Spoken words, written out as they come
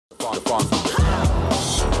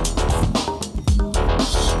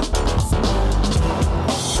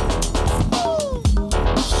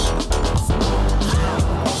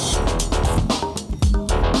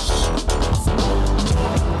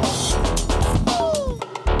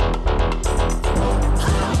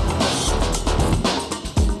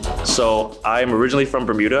So I'm originally from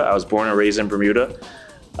Bermuda. I was born and raised in Bermuda.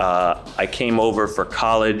 I came over for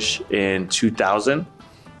college in 2000,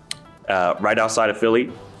 right outside of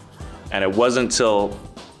Philly. And it wasn't until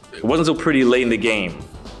pretty late in the game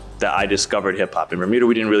that I discovered hip hop. In Bermuda,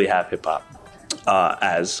 we didn't really have hip hop.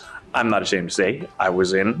 As I'm not ashamed to say, I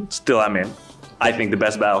was in, still I'm in, I think the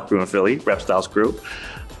best battle crew in Philly, Rep Styles crew.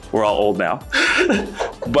 We're all old now.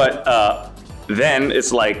 But then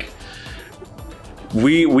it's like,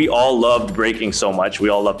 we all loved breaking so much. We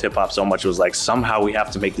all loved hip hop so much. It was like, somehow we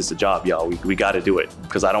have to make this a job, y'all. We got to do it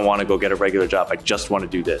because I don't want to go get a regular job. I just want to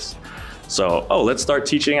do this. So, let's start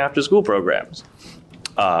teaching after school programs.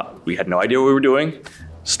 We had no idea what we were doing.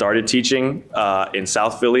 Started teaching in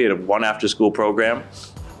South Philly at one after school program.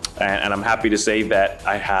 And I'm happy to say that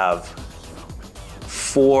I have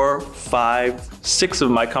 4, 5, 6 of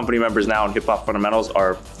my company members now in Hip Hop Fundamentals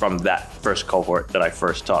are from that first cohort that I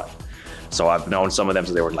first taught. So I've known some of them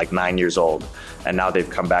since they were like 9 years old, and now they've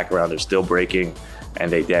come back around, they're still breaking, and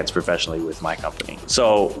they dance professionally with my company.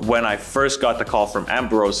 So when I first got the call from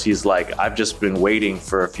Ambrose, he's like, I've just been waiting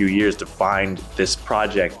for a few years to find this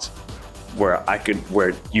project where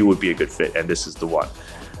you would be a good fit, and this is the one.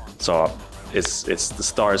 So it's the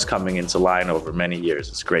stars coming into line over many years.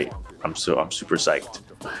 It's great. I'm super psyched.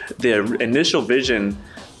 The initial vision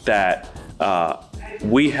that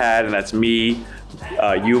we had, and that's me,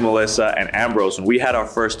 you, Melissa, and Ambrose, when we had our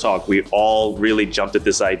first talk, we all really jumped at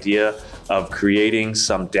this idea of creating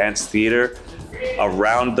some dance theater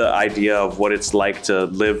around the idea of what it's like to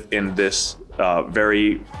live in this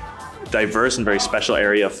very diverse and very special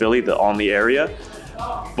area of Philly, the Olney area,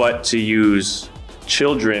 but to use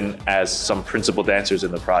children as some principal dancers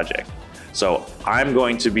in the project. So I'm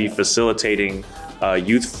going to be facilitating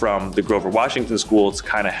youth from the Grover Washington School to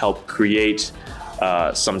kind of help create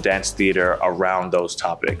some dance theater around those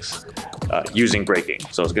topics using breaking.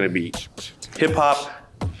 So it's going to be hip hop.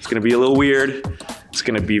 It's going to be a little weird. It's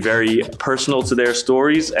going to be very personal to their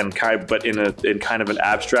stories, and but in kind of an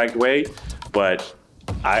abstract way. But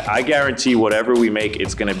I guarantee whatever we make,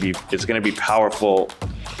 it's going to be powerful,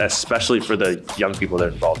 especially for the young people that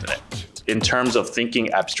are involved in it. In terms of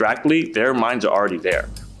thinking abstractly, their minds are already there.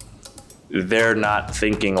 They're not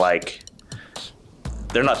thinking like,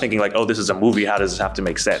 oh, this is a movie, how does this have to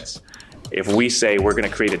make sense? If we say we're gonna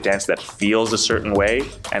create a dance that feels a certain way,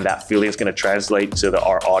 and that feeling is gonna translate to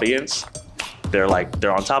our audience, they're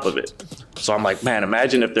on top of it. So I'm like, man,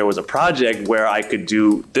 imagine if there was a project where I could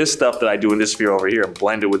do this stuff that I do in this sphere over here and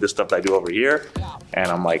blend it with this stuff that I do over here. And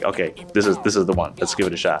I'm like, okay, this is the one, let's give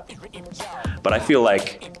it a shot. But I feel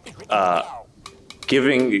like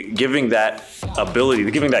giving that ability,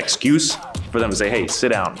 giving that excuse for them to say, hey,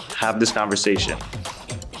 sit down, have this conversation.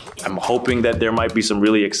 I'm hoping that there might be some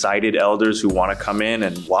really excited elders who want to come in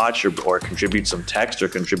and watch or contribute some text or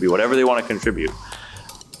contribute whatever they want to contribute.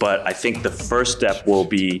 But I think the first step will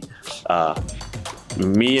be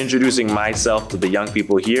me introducing myself to the young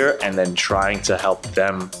people here and then trying to help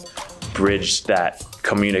them bridge that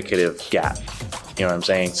communicative gap. You know what I'm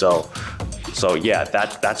saying? So yeah,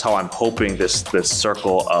 that's how I'm hoping this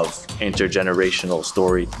circle of intergenerational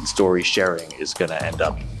story sharing is gonna end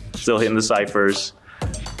up. Still hitting the ciphers,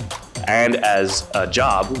 and as a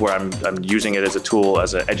job where I'm using it as a tool,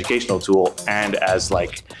 as an educational tool, and as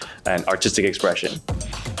like an artistic expression.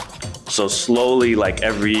 So slowly, like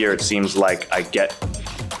every year, it seems like I get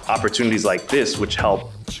opportunities like this, which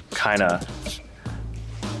help kind of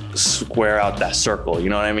square out that circle, you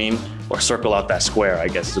know what I mean? Or circle out that square, I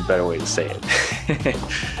guess is a better way to say it.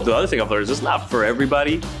 The other thing I've learned is it's not for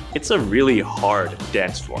everybody. It's a really hard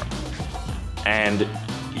dance form. And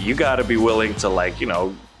you gotta be willing to, like, you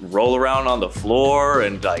know, roll around on the floor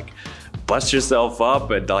and like bust yourself up,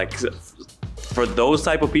 and like for those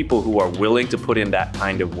type of people who are willing to put in that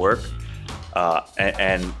kind of work,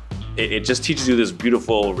 and it just teaches you this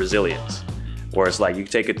beautiful resilience, where it's like you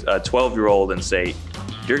take a 12-year-old and say,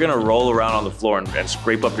 you're gonna roll around on the floor and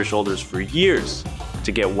scrape up your shoulders for years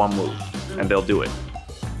to get one move, and they'll do it.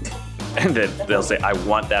 And then they'll say, I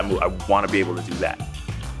want that move, I wanna be able to do that.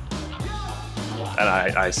 And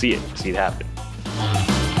I see it happen.